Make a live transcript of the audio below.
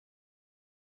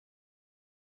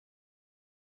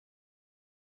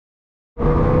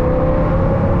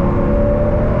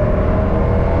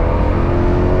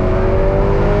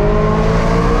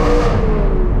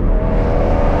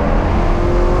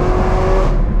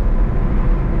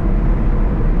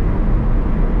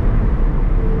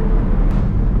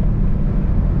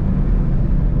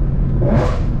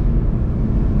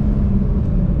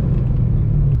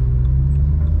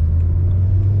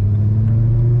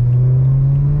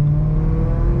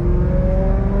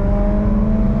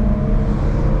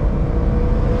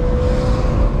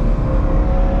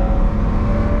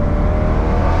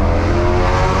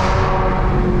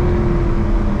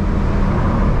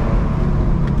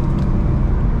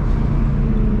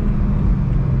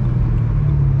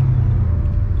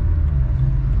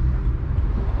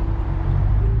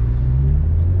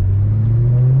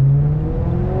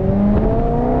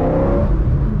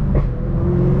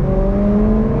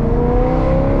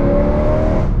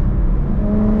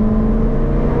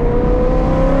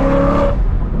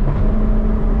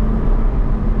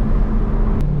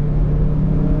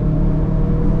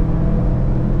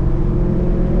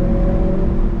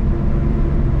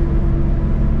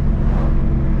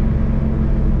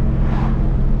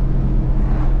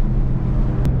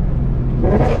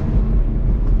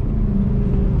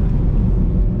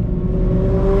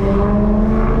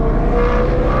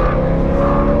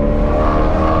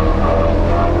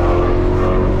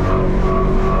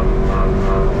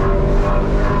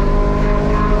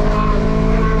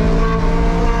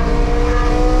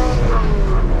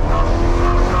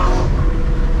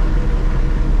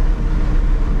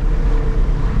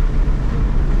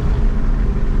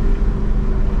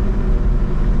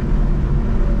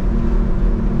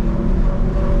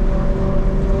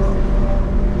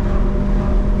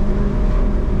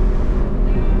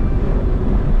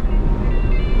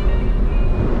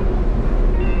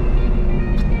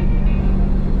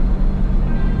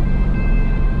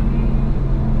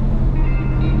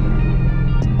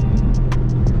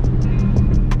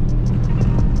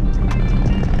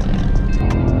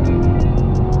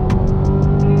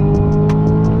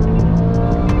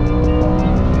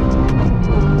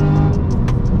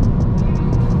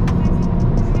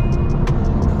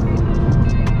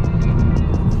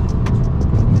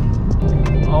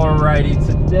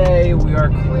Today we are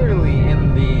clearly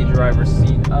in the driver's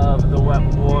seat of the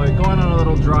Wet Boy, going on a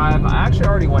little drive. I actually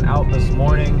already went out this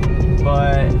morning,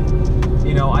 but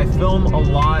you know, I film a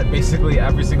lot basically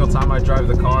every single time I drive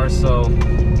the car, so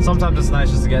sometimes it's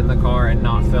nice just to get in the car and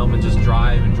not film and just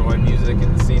drive, enjoy music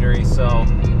and the scenery. So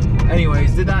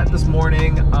anyways, did that this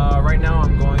morning. Right now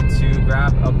I'm going to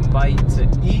grab a bite to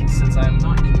eat since I have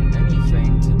not eaten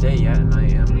anything today yet and I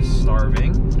am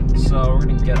starving. So we're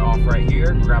gonna get off right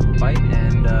here, grab a bite,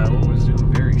 and we'll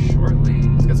resume very shortly.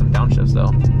 Let's get some downshifts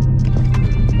though.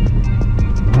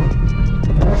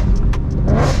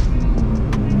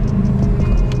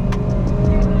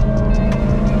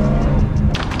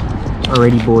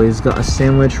 Alrighty boys, got a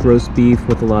sandwich, roast beef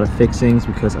with a lot of fixings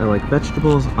because I like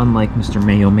vegetables, unlike Mr.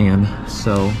 Mayo Man.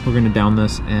 So we're gonna down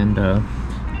this and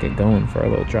get going for our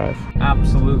little drive.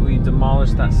 Absolutely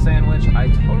demolished that sandwich. I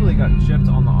totally got gypped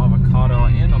on the avocado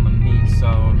and on the meat, so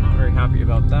I'm not very happy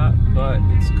about that, but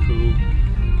it's cool.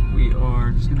 We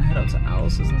are just gonna head out to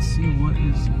Alice's and see what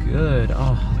is good.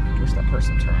 Oh, I wish that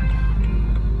person turned.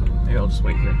 Maybe I'll just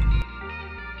wait here.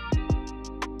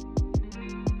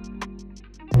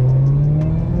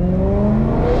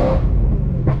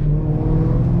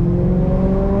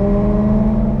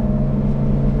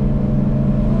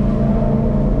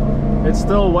 It's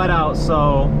still wet out,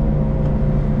 so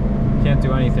can't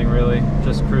do anything really,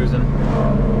 just cruising.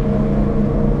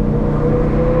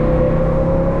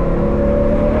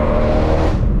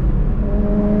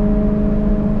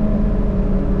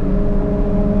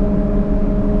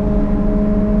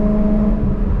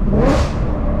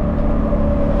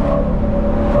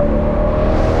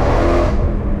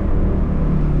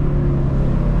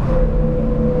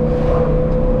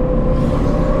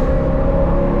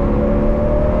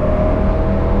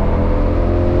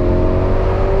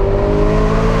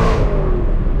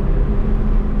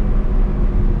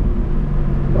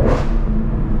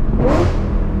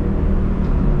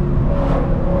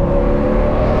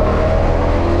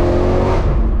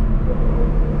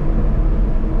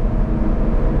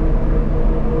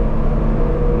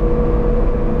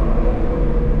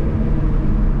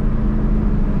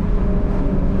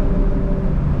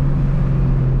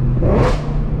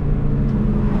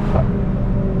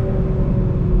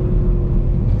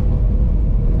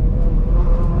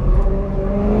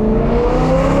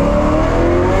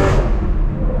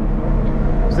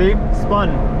 See, spun.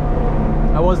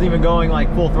 I wasn't even going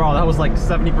like full throttle. That was like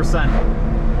 70%.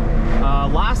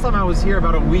 Last time I was here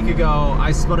about a week ago,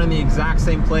 I spun in the exact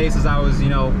same place as I was, you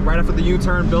know, right after the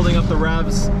U-turn, building up the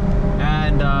revs,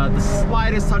 and the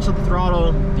slightest touch of the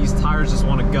throttle, these tires just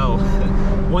want to go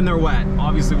when they're wet.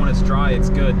 Obviously when it's dry, it's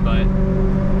good, but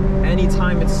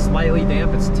anytime it's slightly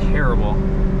damp, it's terrible.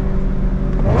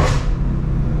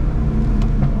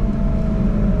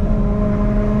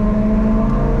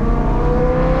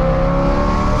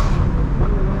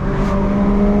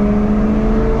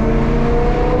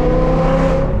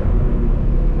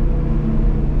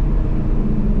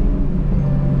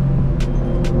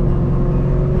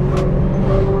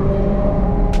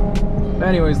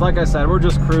 Anyways, like I said, we're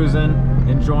just cruising,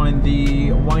 enjoying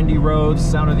the windy roads,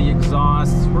 sound of the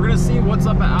exhaust. We're gonna see what's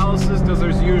up at Alice's, because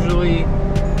there's usually,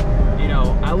 you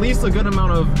know, at least a good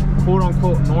amount of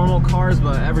quote-unquote normal cars,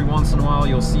 but every once in a while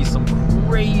you'll see some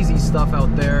crazy stuff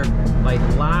out there. Like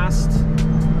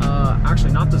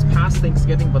actually not this past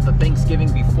Thanksgiving, but the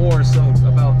Thanksgiving before, so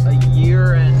about a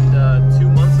year and 2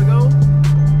 months ago,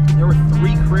 there were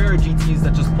 3 Carrera GTs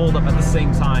that just pulled up at the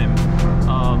same time.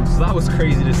 So that was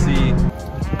crazy to see.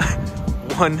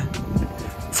 1,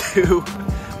 2,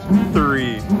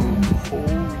 3.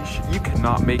 Holy shit, you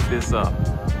cannot make this up.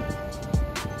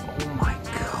 Oh my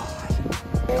god.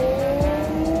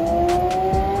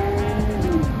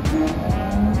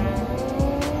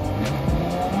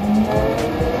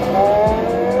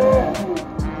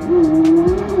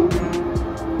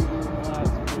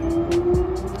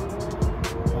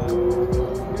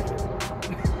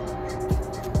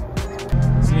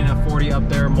 Seeing F40 up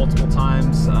there multiple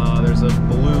times. There's a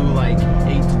blue like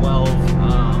 812,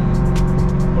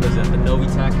 what is it, the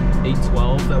Novitec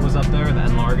 812 that was up there, the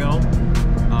N-Largo.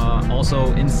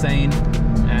 Also insane,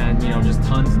 and you know, just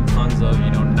tons and tons of,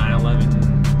 you know, 911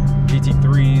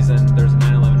 GT3s, and there's a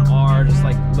 911R, just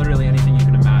like literally anything you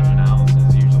can imagine.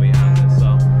 Alice's usually has it,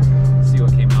 so let's see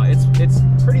what came out. It's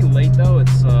pretty late though.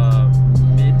 It's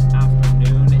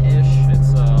mid-afternoon-ish.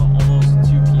 It's almost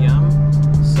 2 p.m.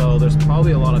 So there's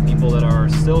probably a lot of people that are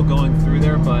still going through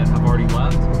there but have already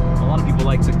left. A lot of people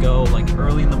like to go like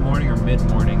early in the morning or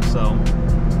mid-morning, so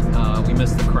we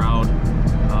missed the crowd,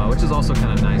 which is also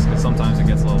kind of nice because sometimes it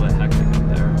gets a little bit hectic up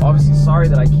there. Obviously sorry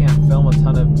that I can't film a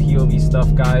ton of POV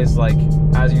stuff, guys. Like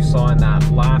as you saw in that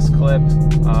last clip,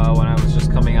 when I was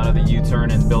just coming out of the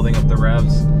U-turn and building up the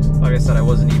revs, like I said, I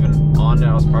wasn't even on it.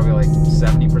 I was probably like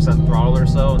 70% throttle or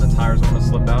so, and the tires want to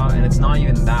slip out, and it's not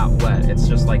even that wet. It's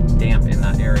just like damp in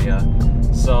that area.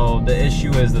 So the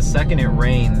issue is the second it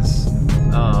rains,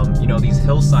 you know, these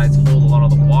hillsides hold a lot of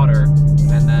the water,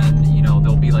 and then, you know,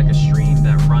 there'll be like a stream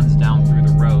that runs down through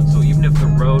the road. So even if the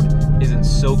road isn't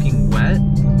soaking wet,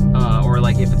 or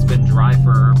like if it's been dry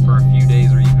for a few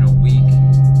days or even a week,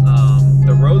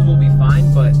 the roads will be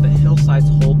fine, but the hillsides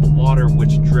hold the water,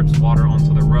 which drips water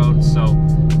onto the road. So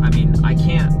I mean, I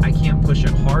can't push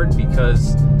it hard,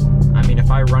 because I mean,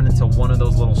 if I run into one of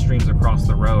those little streams across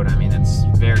the road, I mean, it's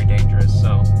very dangerous.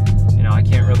 So, you know, I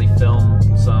can't really film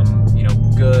some, you know,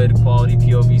 good quality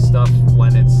POV stuff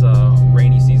when it's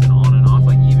rainy season on and off.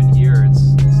 Like even here,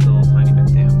 it's still a tiny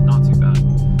bit damp, not too bad.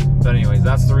 But anyways,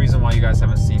 that's the reason why you guys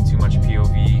haven't seen too much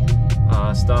POV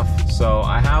stuff. So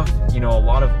I have, you know, a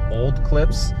lot of old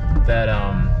clips that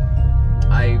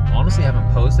I honestly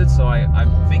haven't posted, so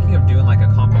I'm thinking of doing like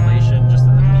a compilation just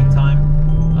in the meantime.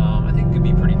 I think it could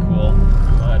be pretty cool,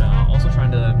 but also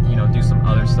trying to, you know, do some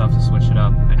other stuff to switch it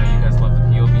up. I know you guys love the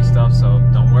POV stuff, so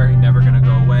don't worry, never gonna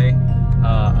go away.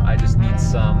 I just need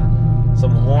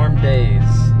some warm days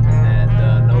and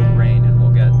no rain, and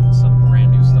we'll get some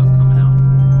brand new stuff coming out.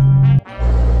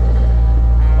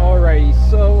 Alrighty,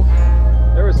 so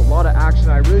there was a lot of action.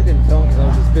 I really didn't film because I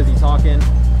was just busy talking,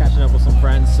 catching up with some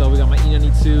friends. So we got my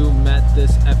E92, met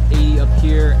this F80 up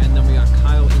here, and then we got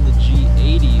Kyle in the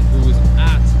G80, who was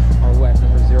at our wet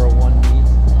number 01 meet.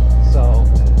 So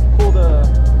cool to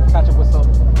catch up with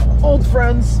some old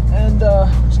friends, and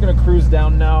just gonna cruise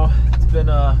down now. It's been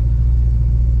a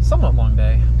somewhat long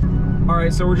day. All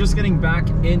right, so we're just getting back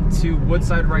into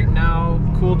Woodside right now.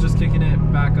 Cool, just kicking it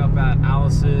back up at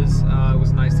Alice's. It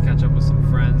was nice to catch up with some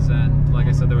friends, and like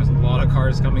I said, there was a lot of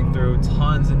cars coming through,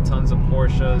 tons and tons of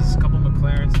Porsches, a couple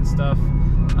McLarens and stuff.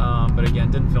 But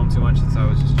again, didn't film too much since I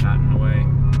was just chatting away.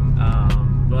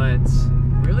 But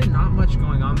really not much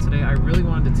going on today. I really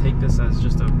wanted to take this as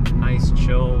just a nice,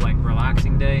 chill, like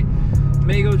relaxing day.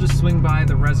 May go just swing by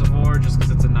the reservoir just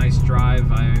because it's a nice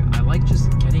drive. I like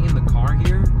just getting in the car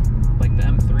here, like the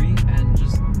M3, and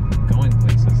just going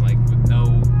places like with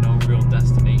no real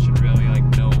destination, really, like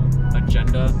no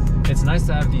agenda. It's nice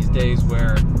to have these days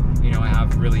where, you know, I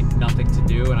have really nothing to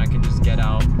do and I can just get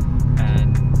out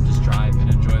and just drive and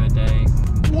enjoy the day.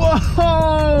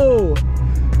 Whoa!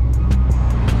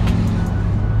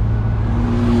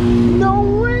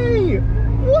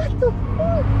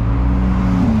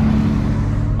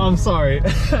 sorry.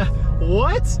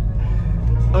 What?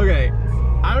 Okay.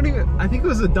 I think it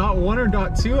was a .1 or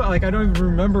 .2. Like, I don't even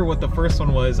remember what the first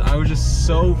one was. I was just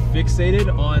so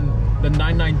fixated on the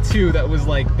 992 that was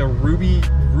like the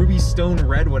ruby stone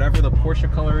red, whatever the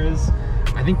Porsche color is.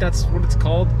 I think that's what it's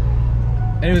called.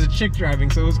 And it was a chick driving,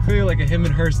 so it was clearly like a him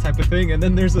and hers type of thing. And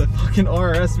then there's a fucking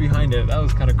RS behind it. That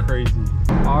was kind of crazy.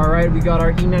 All right, we got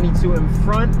our E92 in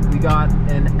front. We got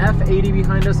an F80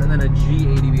 behind us, and then a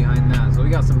G80 behind that. So we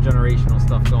got some generational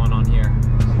stuff going on here.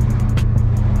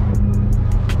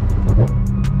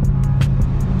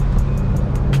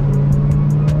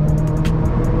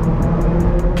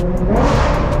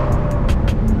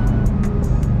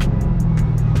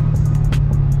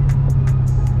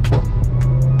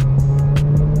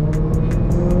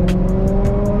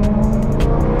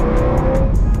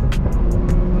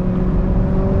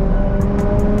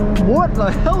 What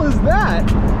the hell is that?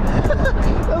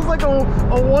 That was like a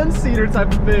one-seater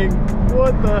type of thing.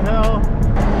 What the hell?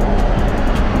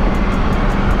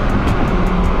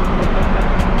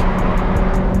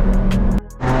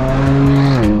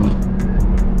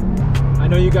 I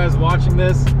know you guys watching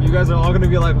this, you guys are all gonna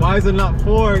be like, why is it not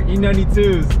 4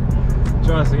 E92s?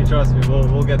 Trust me,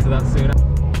 we'll get to that soon.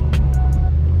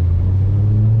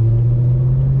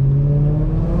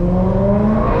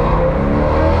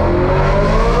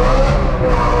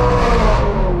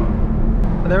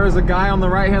 There was a guy on the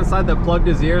right hand side that plugged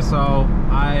his ear, so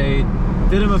I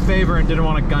did him a favor and didn't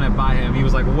want to gun it by him. He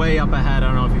was like way up ahead.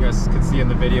 I don't know if you guys could see in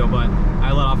the video, but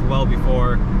I let off well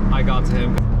before I got to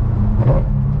him.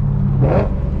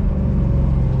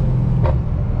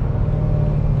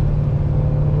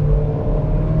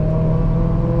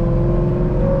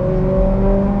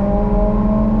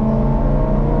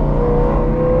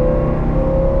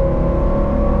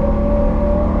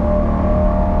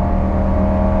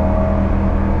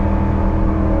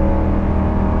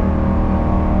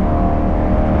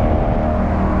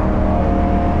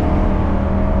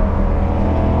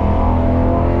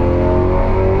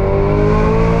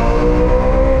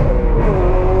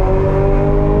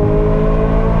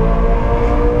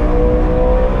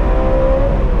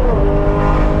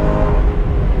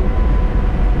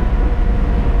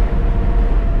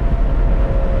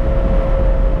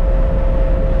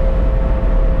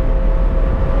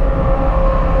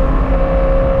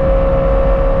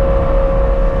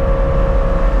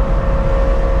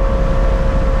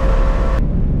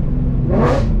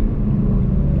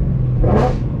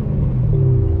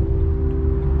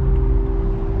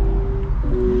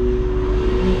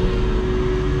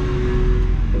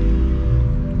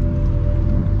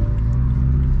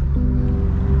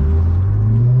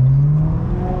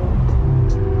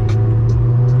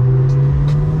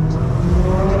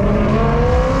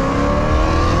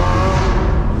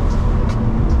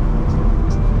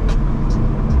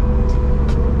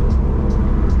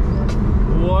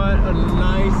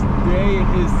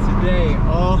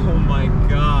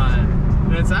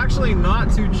 It's actually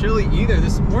not too chilly either.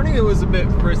 This morning it was a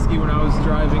bit frisky when I was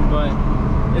driving, but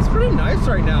it's pretty nice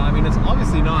right now. I mean, it's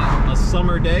obviously not a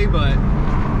summer day, but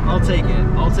I'll take it.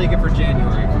 I'll take it for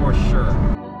January for sure.